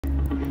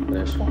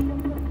没事。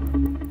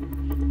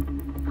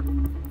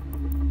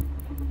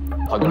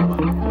好点了吧？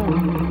好多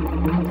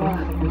了。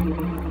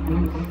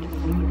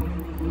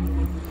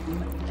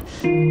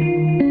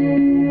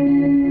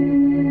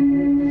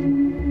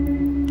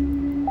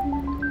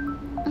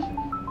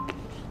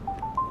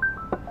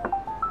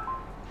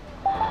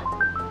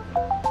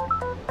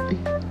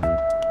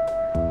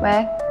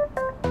喂。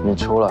你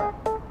出来。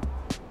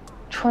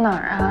出哪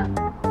儿啊？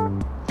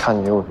看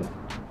你右边。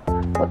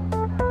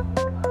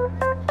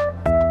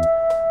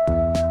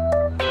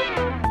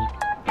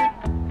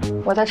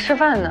我在吃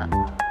饭呢。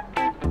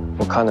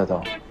我看得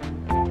到。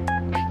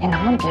你能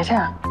不能别这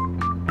样？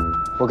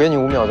我给你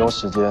5秒钟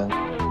时间，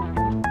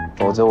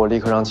否则我立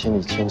刻让清理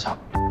清场，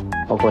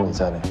包括你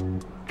在内。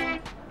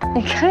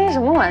你开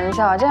什么玩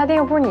笑？这家店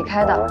又不是你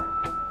开的。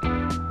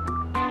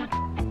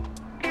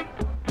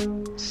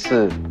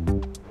4、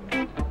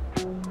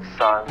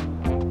3。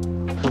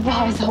不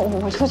好意思，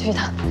我出去一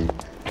趟。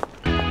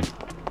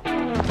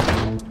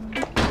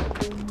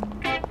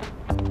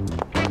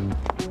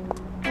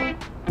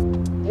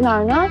哪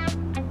儿呢？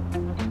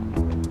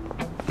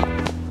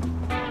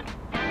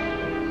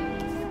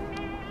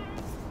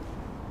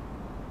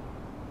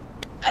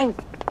哎，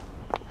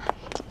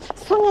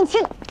孙念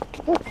清，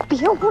你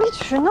别无理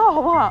取闹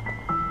好不好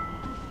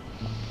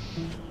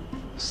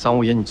3、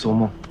5爷，你做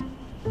梦。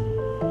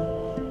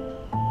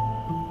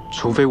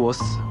除非我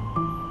死，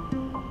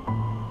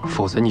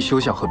否则你休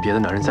想和别的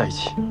男人在一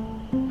起。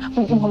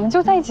我们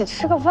就在一起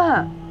吃个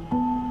饭。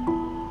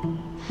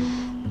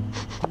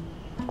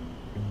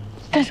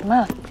干什么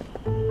啊？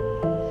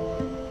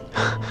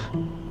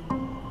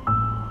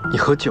你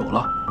喝酒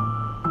了？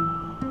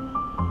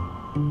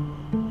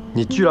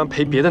你居然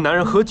陪别的男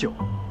人喝酒？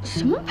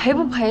什么陪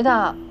不陪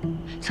的？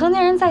成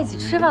年人在一起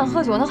吃饭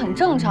喝酒那很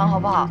正常，好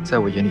不好？在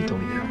我眼里都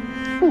一样。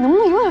你能不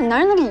能有点男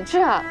人的理智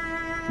啊？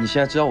你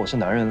现在知道我是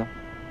男人了？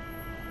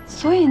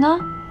所以呢？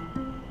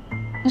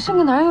你是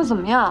个男人又怎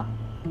么样？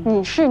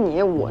你是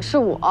你，我是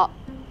我，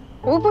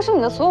我又不是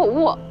你的所有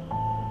物，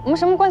我们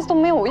什么关系都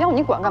没有，我要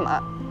你管干嘛？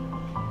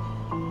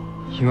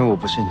因为我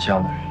不是你这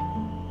样的人，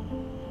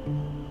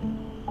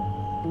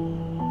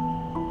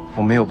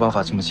我没有办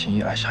法这么轻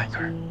易爱上一个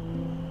人，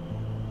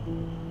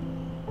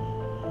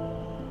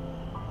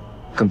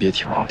更别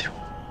提忘掉。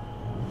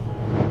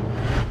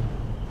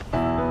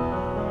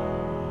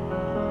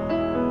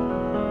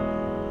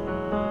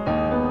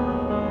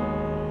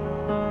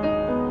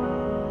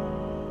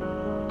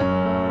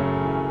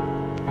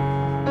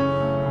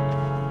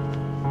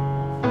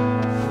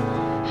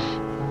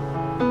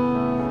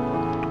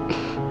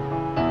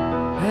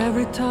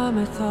Every time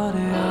I thought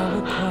that I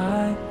would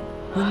cry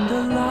when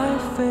the light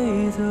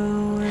fades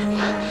away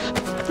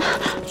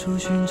出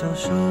寻找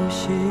熟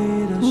悉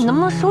的你能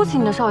不能收起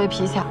你的少爷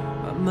脾气啊？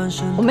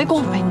我没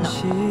工夫陪你闹。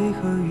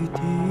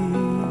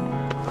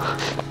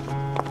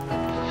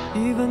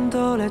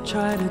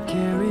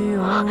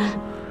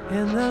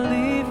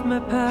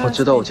我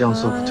知道我这样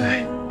做不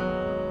对，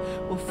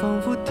可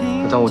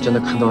当我真的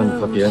看到你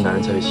和别的男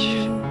人在一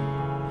起，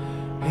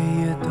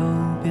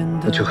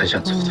我就很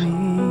想揍他。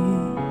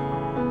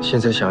现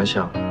在想一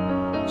想，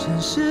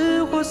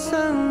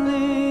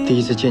第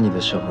一次见你的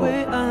时候，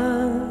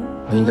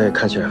我应该也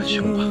看起来很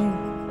凶吧？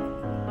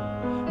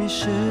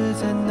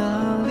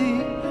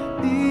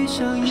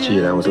一直以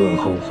来我都很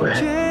后悔，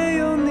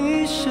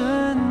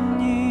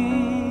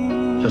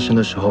要是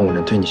那时候我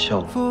能对你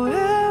笑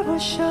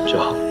就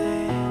好。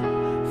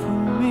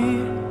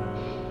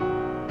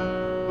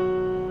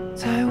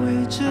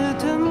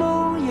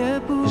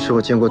你是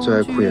我见过最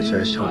爱哭也最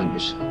爱笑的女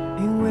生。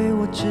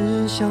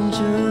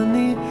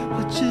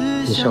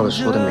你笑了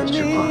说的每一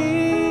句话，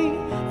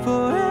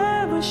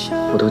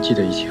我都记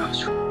得一清二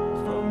楚。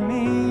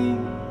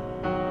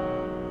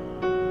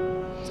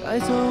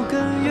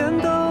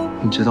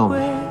你知道没？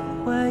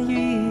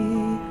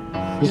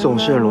你总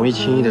是很容易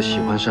轻易的喜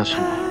欢上什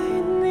么，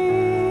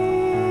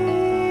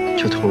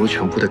就投入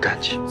全部的感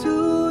情。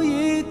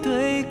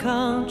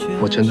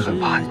我真的很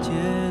怕你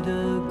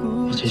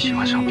已经喜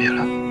欢上别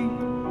人。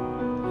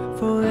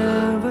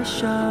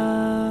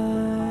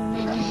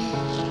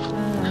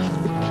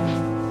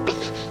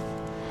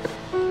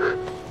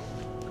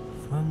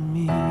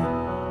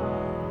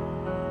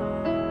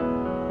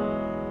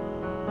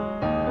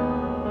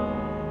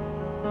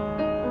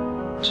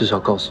至少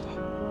告诉我，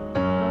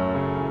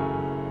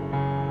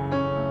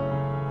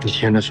你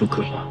听了那首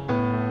歌吗？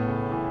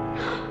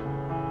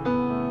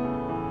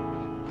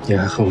你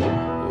还恨我吗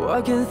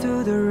？Walking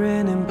through the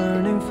rain and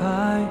burning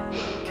fire,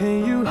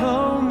 can you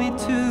hold me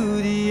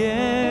to the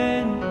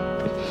end?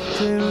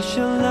 坠入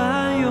绚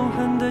烂永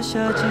恒的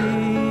夏季，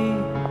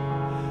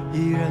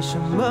依然什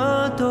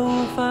么都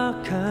无法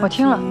看。我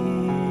听了，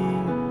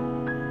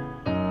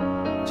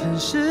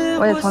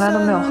我也从来都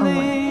没有恨过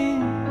你。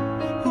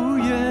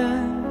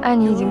爱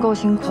你已经够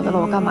辛苦的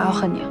了，我干嘛要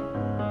恨你啊？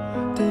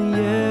等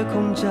夜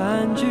空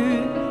占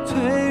据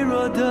脆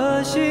弱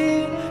的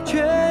心，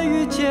却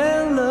遇见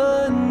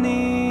了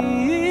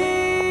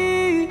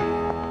你。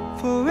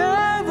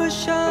Forever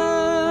shine。